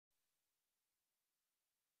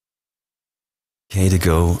A decade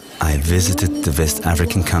ago, I visited the West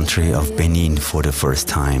African country of Benin for the first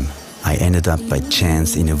time. I ended up by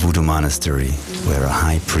chance in a Voodoo monastery, where a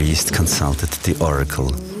high priest consulted the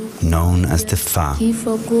oracle, known as the Fa.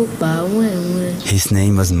 His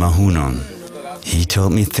name was Mahunon. He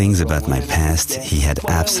told me things about my past he had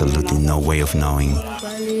absolutely no way of knowing.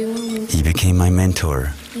 He became my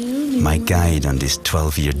mentor, my guide on this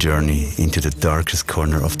 12-year journey into the darkest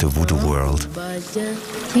corner of the Voodoo world.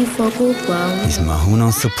 With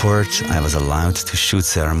Mahunon's support, I was allowed to shoot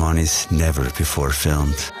ceremonies never before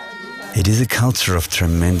filmed. It is a culture of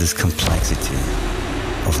tremendous complexity,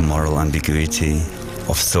 of moral ambiguity,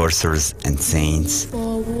 of sorcerers and saints,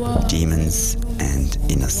 demons and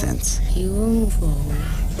innocents.